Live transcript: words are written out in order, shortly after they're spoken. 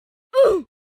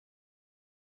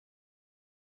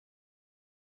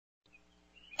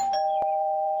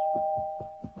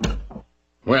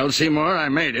Well, Seymour, I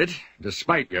made it,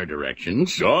 despite your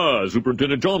directions. Ah,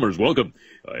 Superintendent Chalmers, welcome.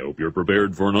 I hope you're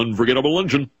prepared for an unforgettable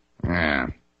luncheon. Yeah.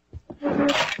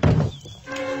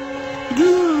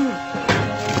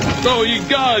 Oh, ye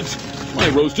gods! My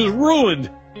roast is ruined!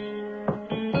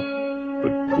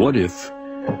 But what if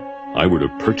I were to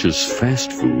purchase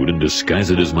fast food and disguise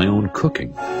it as my own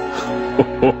cooking?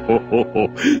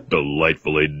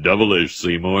 Delightfully devilish,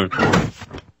 Seymour.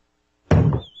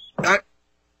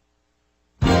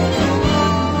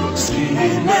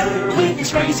 Skinner, with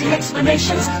his crazy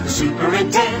explanations, the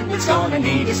superintendent's gonna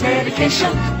need his medication.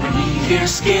 When he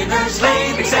hears Skinner's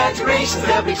lame exaggerations,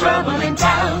 there'll be trouble in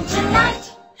town tonight.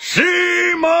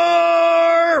 Seymour!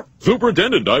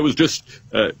 Superintendent, I was just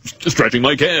stretching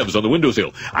my calves on the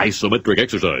windowsill. Isometric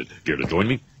exercise. Care to join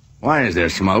me? Why is there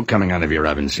smoke coming out of your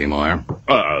oven, Seymour?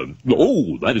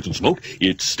 Oh, that isn't smoke.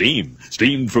 It's steam.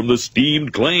 Steam from the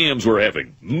steamed clams we're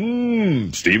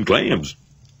having. Steamed clams.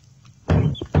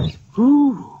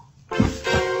 Ooh.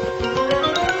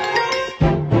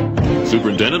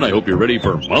 Superintendent, I hope you're ready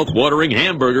for mouth-watering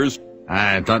hamburgers.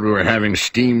 I thought we were having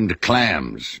steamed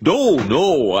clams.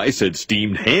 No, I said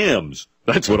steamed hams.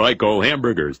 That's what I call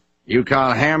hamburgers. You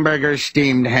call hamburgers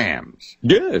steamed hams?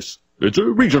 Yes, it's a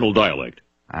regional dialect.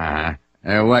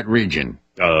 What region?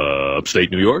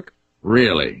 Upstate New York?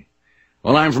 Really?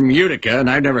 Well, I'm from Utica, and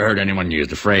I've never heard anyone use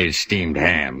the phrase steamed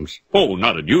hams. Oh,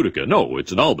 not in Utica. No,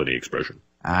 it's an Albany expression.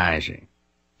 I see.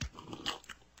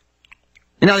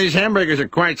 You know, these hamburgers are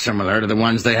quite similar to the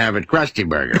ones they have at Krusty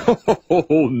Burger.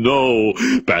 Oh, no.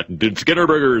 Patented Skinner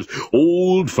Burgers.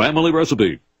 Old family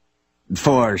recipe.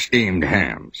 For steamed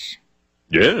hams.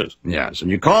 Yes. Yes,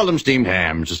 and you call them steamed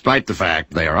hams despite the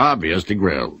fact they are obviously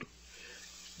grilled.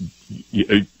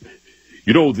 You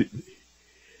know,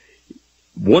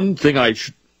 one thing I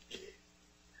should...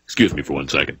 Excuse me for 1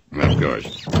 second. Of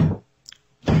course.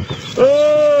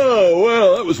 Oh,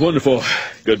 well, that was wonderful.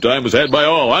 Good time was had by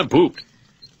all. I'm pooped.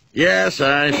 Yes,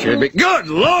 I should be. Good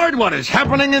Lord, what is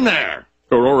happening in there?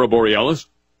 Aurora Borealis?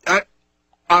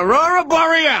 Aurora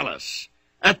Borealis.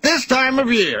 At this time of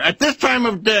year, at this time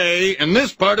of day, in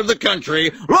this part of the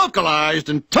country, localized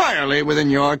entirely within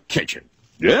your kitchen.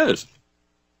 Yes.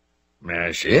 May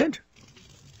I see it?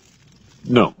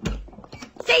 No.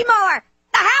 Seymour!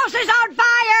 The house is on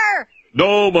fire!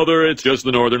 No, Mother, it's just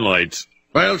the Northern Lights.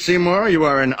 Well, Seymour, you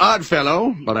are an odd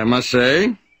fellow, but I must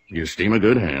say, you steam a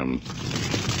good ham.